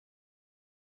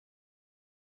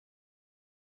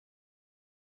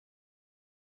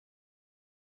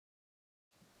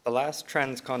The last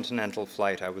transcontinental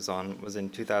flight I was on was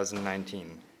in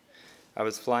 2019. I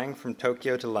was flying from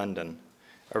Tokyo to London,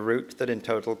 a route that in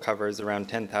total covers around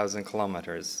 10,000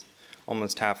 kilometers,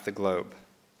 almost half the globe.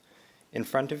 In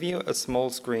front of you, a small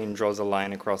screen draws a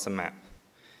line across a map.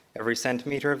 Every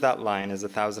centimeter of that line is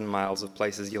 1,000 miles of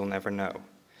places you'll never know,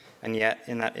 and yet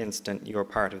in that instant you are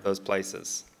part of those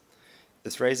places.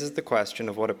 This raises the question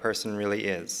of what a person really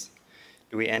is.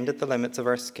 Do we end at the limits of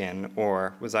our skin,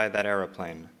 or was I that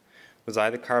aeroplane? Was I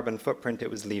the carbon footprint it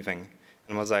was leaving,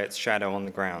 and was I its shadow on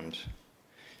the ground?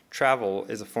 Travel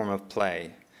is a form of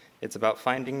play. It's about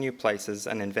finding new places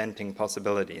and inventing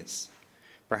possibilities.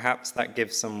 Perhaps that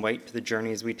gives some weight to the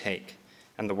journeys we take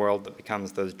and the world that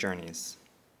becomes those journeys.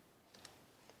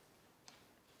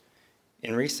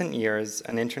 In recent years,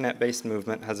 an internet-based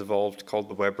movement has evolved called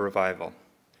the Web Revival.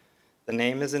 The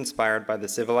name is inspired by the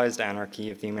civilized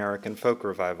anarchy of the American folk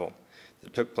revival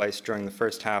that took place during the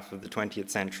first half of the 20th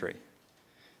century.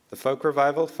 The folk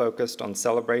revival focused on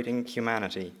celebrating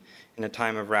humanity in a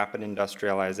time of rapid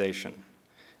industrialization,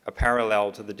 a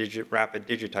parallel to the rapid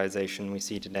digitization we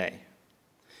see today.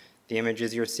 The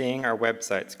images you're seeing are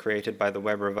websites created by the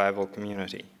Web Revival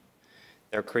community.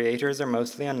 Their creators are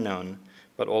mostly unknown,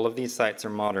 but all of these sites are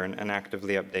modern and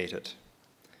actively updated.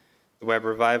 The Web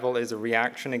Revival is a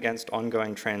reaction against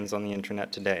ongoing trends on the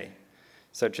internet today,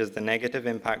 such as the negative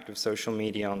impact of social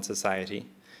media on society,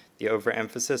 the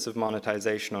overemphasis of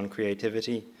monetization on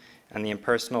creativity, and the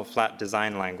impersonal flat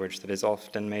design language that is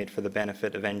often made for the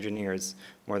benefit of engineers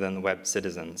more than the web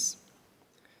citizens.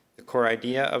 The core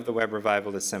idea of the Web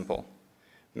Revival is simple.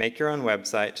 Make your own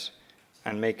website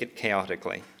and make it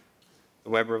chaotically.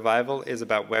 The Web Revival is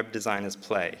about web design as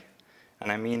play,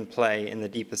 and I mean play in the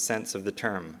deepest sense of the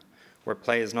term, where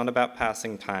play is not about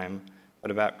passing time,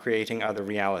 but about creating other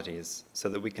realities so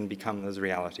that we can become those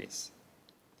realities.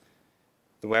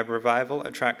 The Web Revival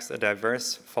attracts a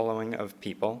diverse following of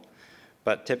people,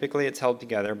 but typically it's held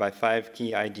together by 5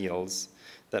 key ideals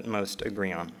that most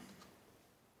agree on.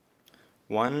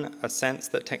 1, a sense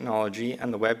that technology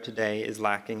and the web today is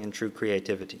lacking in true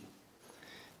creativity.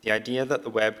 The idea that the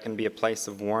web can be a place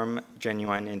of warm,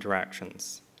 genuine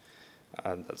interactions.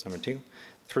 That's number 2.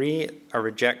 3, a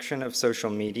rejection of social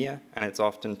media and its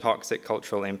often toxic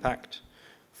cultural impact.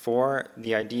 4,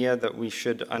 the idea that we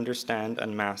should understand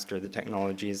and master the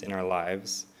technologies in our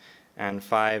lives. And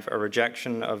 5, a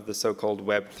rejection of the so-called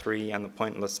Web3 and the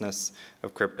pointlessness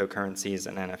of cryptocurrencies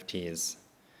and NFTs.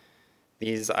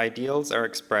 These ideals are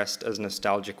expressed as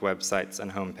nostalgic websites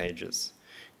and homepages,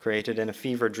 created in a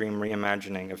fever dream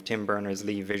reimagining of Tim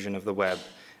Berners-Lee vision of the web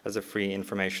as a free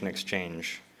information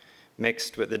exchange,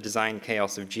 mixed with the design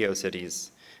chaos of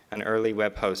GeoCities, an early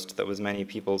web host that was many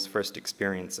people's first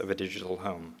experience of a digital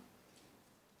home.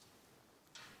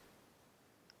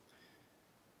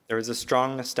 There is a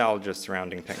strong nostalgia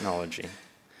surrounding technology.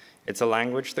 It's a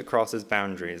language that crosses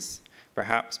boundaries,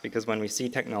 perhaps because when we see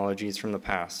technologies from the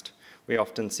past, we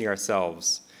often see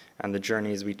ourselves and the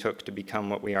journeys we took to become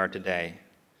what we are today.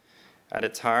 At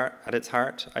its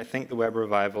heart, I think the Web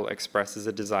Revival expresses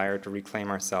a desire to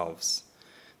reclaim ourselves.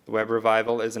 The Web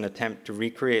Revival is an attempt to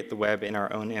recreate the web in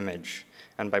our own image,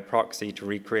 and by proxy to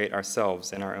recreate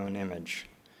ourselves in our own image.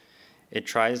 It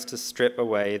tries to strip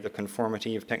away the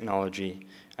conformity of technology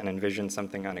and envision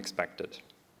something unexpected.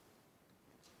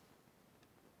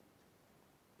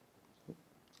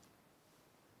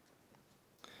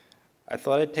 I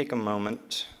thought I'd take a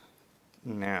moment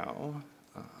now.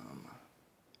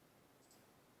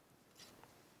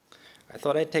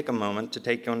 To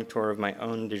take you on a tour of my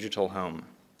own digital home.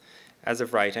 As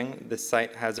of writing, this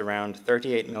site has around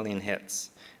 38 million hits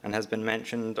and has been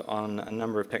mentioned on a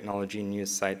number of technology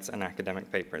news sites and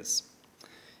academic papers.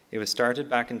 It was started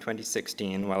back in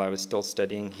 2016 while I was still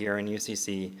studying here in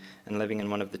UCC and living in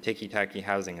one of the ticky-tacky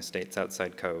housing estates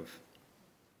outside Cove.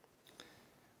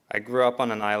 I grew up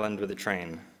on an island with a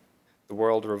train. The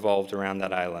world revolved around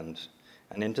that island,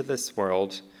 and into this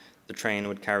world, the train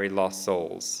would carry lost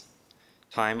souls.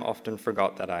 Time often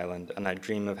forgot that island, and I'd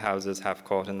dream of houses half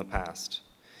caught in the past.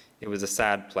 It was a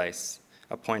sad place,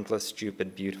 a pointless,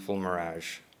 stupid, beautiful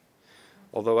mirage.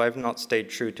 Although I've not stayed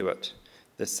true to it,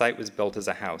 this site was built as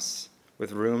a house,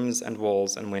 with rooms and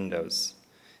walls and windows.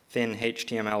 Thin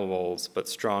HTML walls, but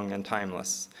strong and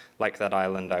timeless, like that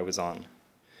island I was on.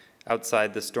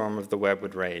 Outside, the storm of the web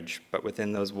would rage, but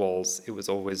within those walls, it was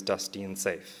always dusty and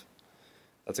safe.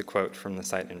 That's a quote from the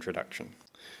site introduction.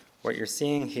 What you're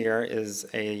seeing here is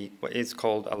what is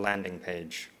called a landing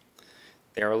page.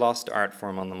 They are a lost art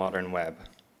form on the modern web.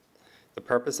 The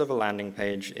purpose of a landing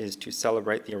page is to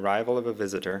celebrate the arrival of a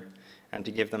visitor and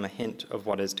to give them a hint of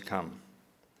what is to come.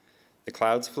 The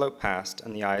clouds float past,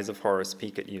 and the eyes of Horus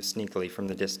peek at you sneakily from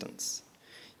the distance.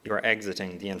 You are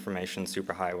exiting the information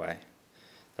superhighway.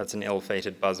 That's an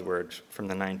ill-fated buzzword from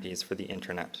the 90s for the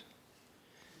internet.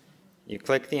 You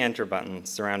click the enter button,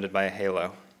 surrounded by a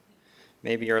halo.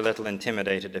 Maybe you're a little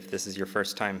intimidated if this is your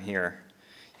first time here.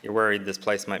 You're worried this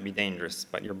place might be dangerous,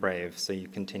 but you're brave, so you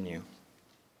continue.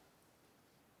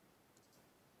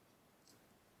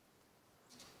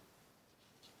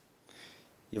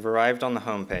 You've arrived on the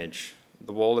homepage.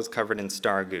 The wall is covered in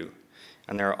star goo,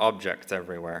 and there are objects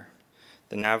everywhere.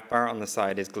 The nav bar on the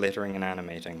side is glittering and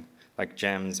animating, like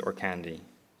gems or candy.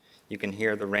 You can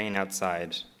hear the rain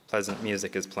outside. Pleasant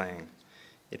music is playing.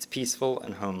 It's peaceful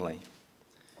and homely.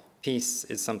 Peace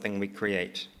is something we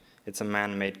create. It's a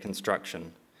man-made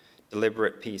construction.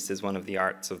 Deliberate peace is one of the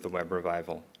arts of the web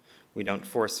revival. We don't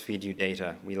force-feed you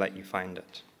data, we let you find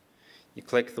it. You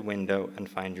click the window and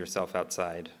find yourself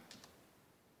outside.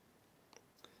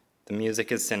 The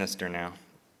music is sinister now.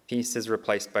 Peace is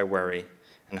replaced by worry,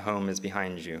 and home is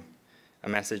behind you. A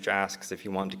message asks if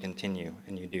you want to continue,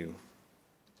 and you do.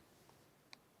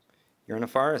 You're in a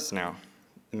forest now.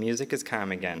 The music is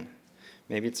calm again.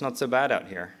 Maybe it's not so bad out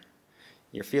here.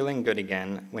 You're feeling good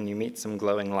again when you meet some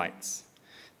glowing lights.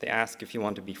 They ask if you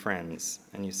want to be friends,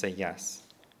 and you say yes.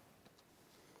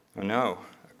 Oh no,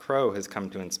 a crow has come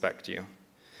to inspect you.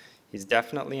 He's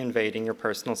definitely invading your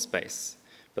personal space,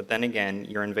 but then again,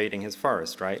 you're invading his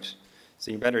forest, right?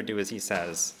 So you better do as he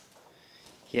says.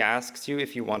 He asks you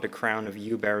if you want a crown of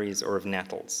yew berries or of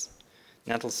nettles.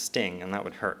 Nettles sting, and that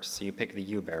would hurt, so you pick the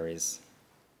yew berries.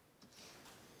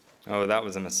 Oh, that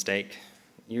was a mistake.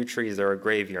 Yew trees are a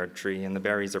graveyard tree, and the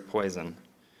berries are poison.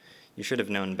 You should have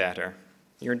known better.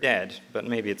 You're dead, but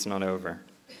maybe it's not over.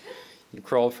 You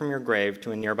crawl from your grave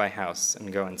to a nearby house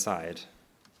and go inside.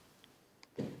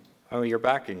 Oh, you're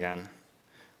back again.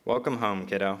 Welcome home,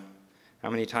 kiddo. How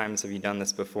many times have you done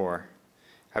this before?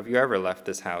 Have you ever left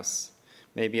this house?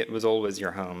 Maybe it was always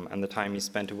your home, and the time you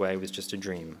spent away was just a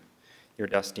dream. You're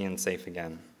dusty and safe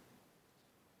again.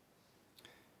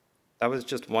 That was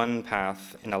just one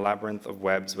path in a labyrinth of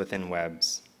webs within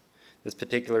webs. This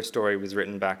particular story was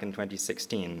written back in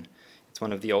 2016. It's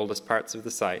one of the oldest parts of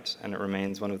the site, and it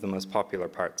remains one of the most popular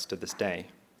parts to this day.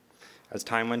 As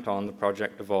time went on, the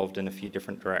project evolved in a few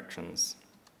different directions.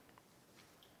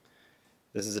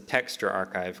 This is a texture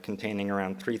archive containing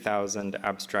around 3,000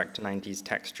 abstract 90s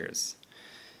textures.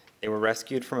 They were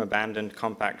rescued from abandoned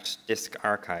compact disc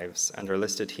archives and are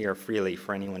listed here freely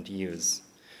for anyone to use.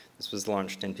 This was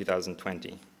launched in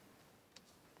 2020.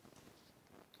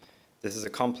 This is a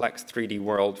complex 3D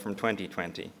world from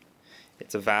 2020.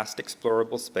 It's a vast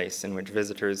explorable space in which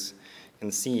visitors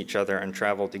can see each other and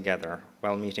travel together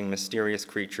while meeting mysterious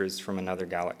creatures from another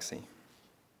galaxy.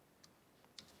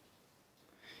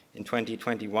 In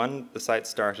 2021, the site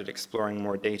started exploring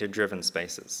more data-driven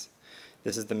spaces.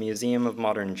 This is the Museum of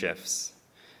Modern GIFs,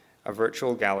 a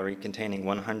virtual gallery containing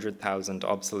 100,000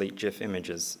 obsolete GIF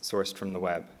images sourced from the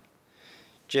web.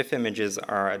 GIF images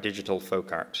are a digital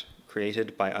folk art,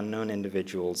 created by unknown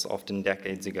individuals, often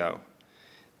decades ago.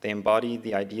 They embody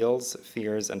the ideals,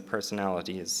 fears, and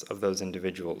personalities of those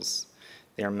individuals.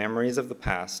 They are memories of the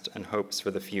past and hopes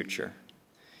for the future.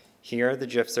 Here, the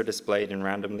GIFs are displayed in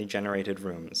randomly generated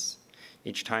rooms.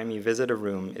 Each time you visit a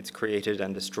room, it's created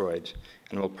and destroyed,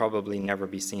 and will probably never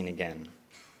be seen again.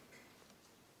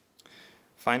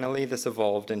 Finally, this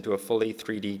evolved into a fully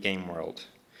 3D game world.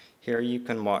 Here you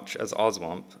can watch as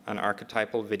Oswamp, an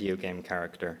archetypal video game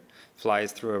character,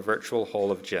 flies through a virtual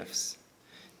hall of GIFs.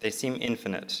 They seem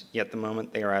infinite, yet the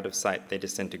moment they are out of sight, they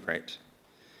disintegrate.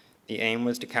 The aim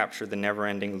was to capture the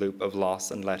never-ending loop of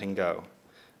loss and letting go,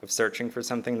 of searching for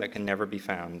something that can never be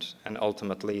found, and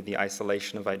ultimately the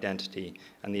isolation of identity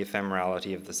and the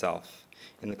ephemerality of the self,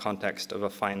 in the context of a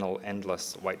final,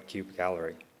 endless white cube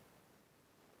gallery.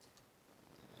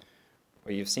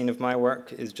 What you've seen of my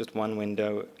work is just one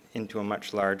window into a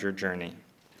much larger journey.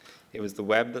 It was the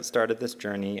web that started this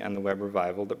journey and the web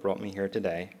revival that brought me here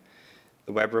today.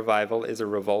 The web revival is a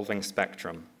revolving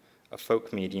spectrum, a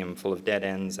folk medium full of dead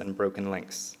ends and broken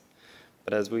links.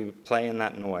 But as we play in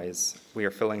that noise, we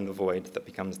are filling the void that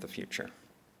becomes the future.